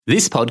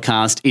This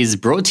podcast is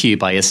brought to you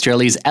by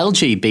Australia's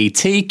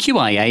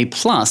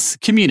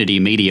LGBTQIA+ community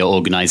media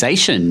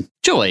organisation,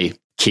 Joy.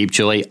 Keep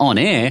Joy on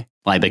air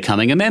by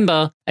becoming a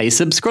member, a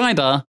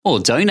subscriber, or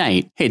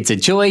donate. Head to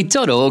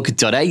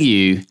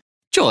joy.org.au.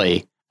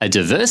 Joy, a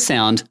diverse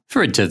sound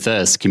for a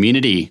diverse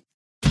community.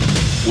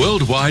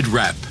 Worldwide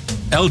Wrap.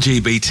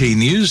 LGBT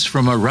news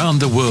from around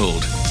the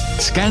world.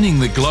 Scanning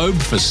the globe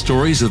for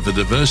stories of the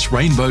diverse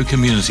rainbow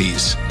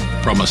communities.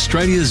 From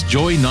Australia's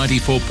Joy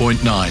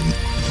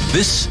 94.9.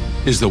 This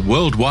is the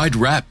Worldwide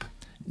Wrap.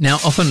 Now,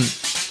 often...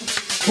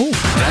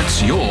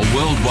 That's your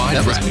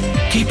Worldwide Wrap.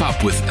 Keep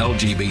up with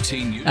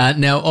LGBT news.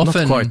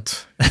 Often... Not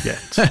quite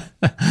yet.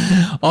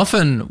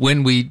 Often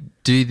when we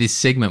do this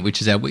segment,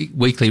 which is our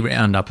weekly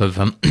roundup of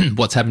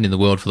what's happened in the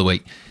world for the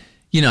week,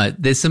 you know,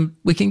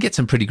 we can get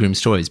some pretty grim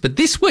stories. But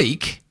this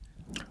week,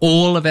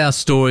 all of our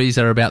stories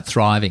are about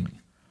thriving.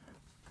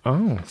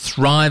 Oh.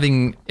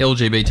 Thriving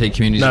LGBT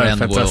communities around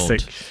the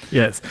world.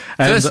 Yes.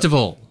 First of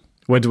all...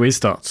 Where do we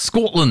start?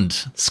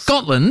 Scotland.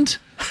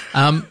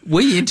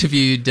 We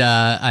interviewed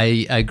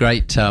a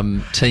great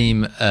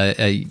team,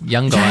 a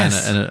young guy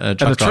and a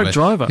truck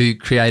driver who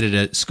created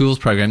a schools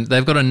program.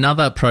 They've got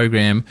another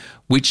program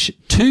which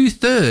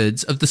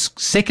 2/3 of the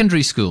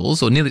secondary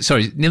schools, or nearly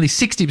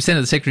 60%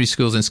 of the secondary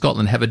schools in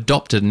Scotland have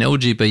adopted an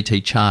LGBT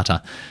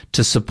charter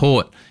to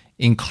support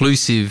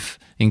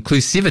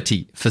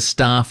inclusivity for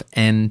staff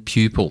and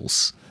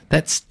pupils.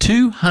 That's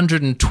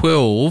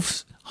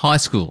 212 high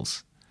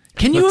schools.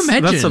 Can you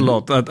imagine? That's a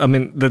lot. So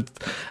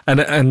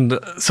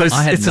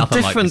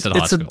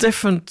it's a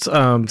different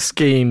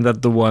scheme than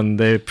the one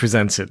they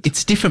presented.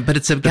 It's different, but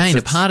it's a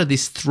part of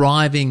this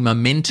thriving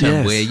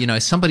momentum where, you know,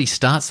 somebody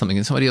starts something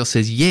and somebody else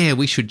says, yeah,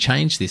 we should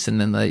change this, and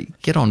then they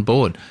get on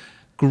board.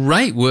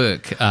 Great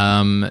work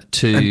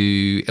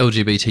to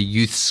LGBT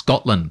Youth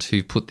Scotland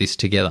who put this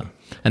together.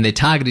 And their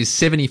target is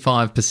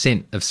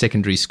 75% of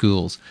secondary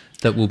schools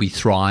that will be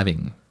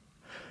thriving.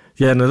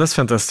 Yeah, no, that's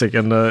fantastic,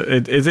 and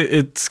it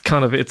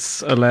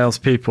allows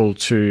people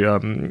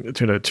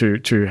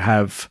to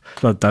have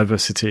that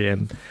diversity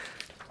and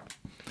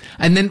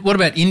then what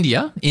about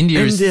India? India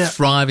is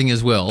thriving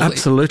as well.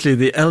 Absolutely,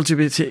 the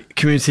LGBT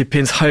community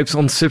pins hopes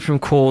on Supreme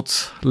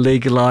Court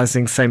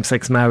legalizing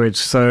same-sex marriage.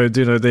 So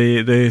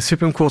the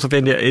Supreme Court of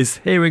India is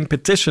hearing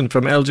petition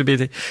from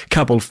LGBT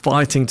couple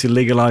fighting to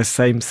legalize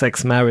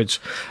same-sex marriage.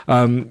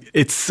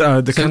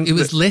 It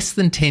was less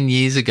than 10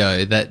 years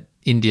ago that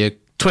India.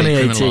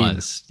 2018.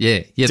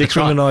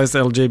 Decriminalised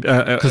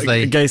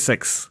LGBT gay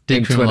sex.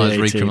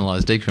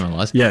 Decriminalised,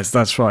 recriminalised. Yes,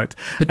 that's right.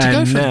 But to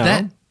go from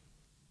that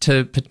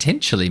to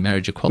potentially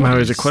marriage equality.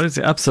 Marriage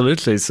equality,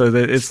 absolutely. So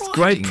it's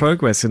great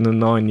progress in the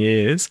 9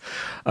 years.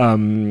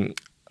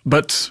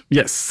 But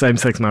yes,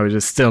 same-sex marriage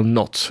is still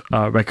not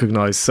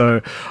recognised. So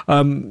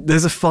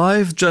there's a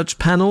 5-judge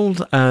panel,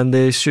 and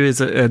the issue is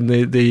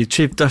the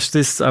Chief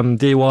Justice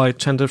D.Y.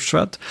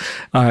 Chandraswat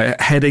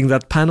heading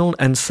that panel,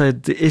 and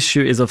said the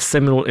issue is of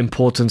similar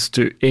importance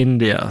to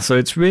India. So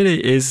it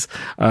really is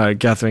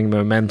gathering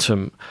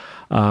momentum.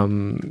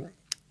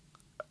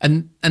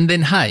 And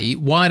then, hey,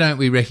 why don't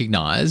we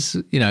recognise,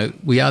 you know,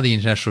 we are the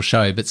international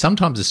show, but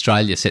sometimes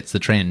Australia sets the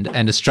trend,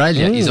 and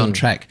Australia is on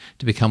track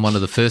to become one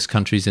of the first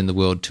countries in the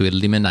world to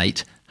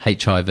eliminate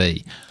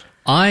HIV.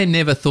 I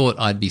never thought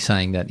I'd be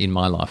saying that in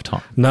my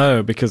lifetime.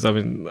 No, because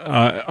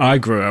I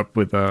grew up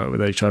with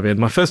HIV, and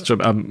my first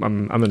job,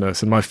 I'm a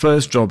nurse, and my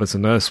first job as a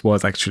nurse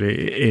was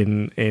actually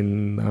in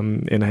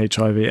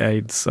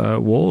HIV/AIDS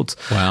wards.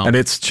 Wow! And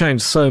it's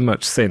changed so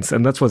much since,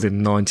 and that was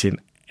in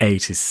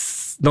 1996.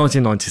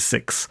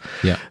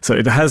 Yeah. So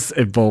it has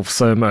evolved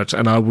so much,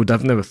 and I would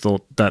have never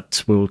thought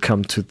that we'll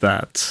come to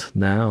that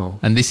now.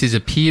 And this is a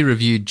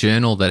peer-reviewed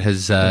journal that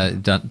has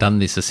done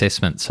this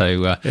assessment.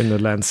 So in the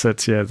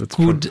Lancet, that's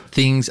good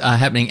things are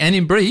happening. And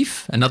in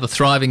brief, another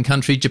thriving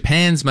country,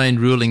 Japan's main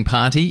ruling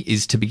party,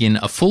 is to begin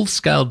a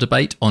full-scale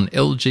debate on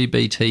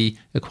LGBT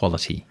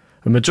equality.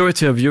 A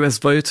majority of US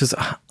voters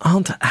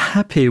aren't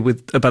happy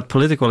about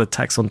political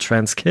attacks on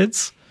trans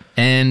kids.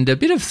 And a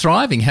bit of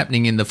thriving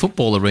happening in the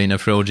football arena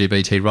for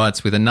LGBT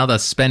rights, with another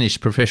Spanish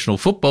professional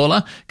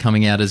footballer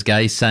coming out as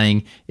gay,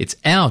 saying, "It's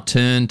our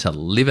turn to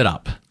live it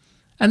up."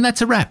 And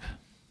that's a wrap.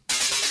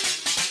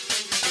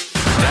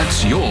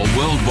 That's your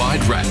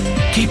Worldwide Wrap.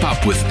 Keep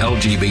up with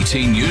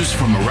LGBT news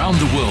from around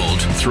the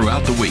world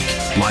throughout the week.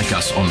 Like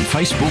us on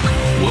Facebook,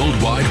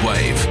 Worldwide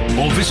Wave,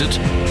 or visit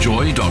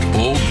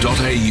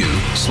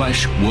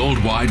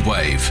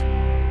joy.org.au/worldwidewave.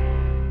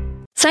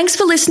 Thanks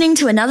for listening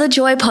to another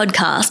Joy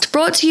podcast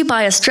brought to you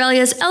by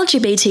Australia's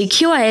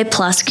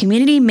LGBTQIA+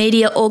 community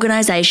media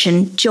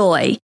organisation,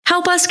 Joy.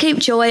 Help us keep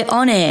Joy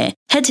on air.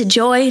 Head to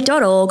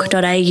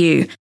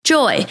joy.org.au.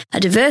 Joy, a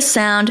diverse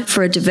sound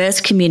for a diverse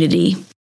community.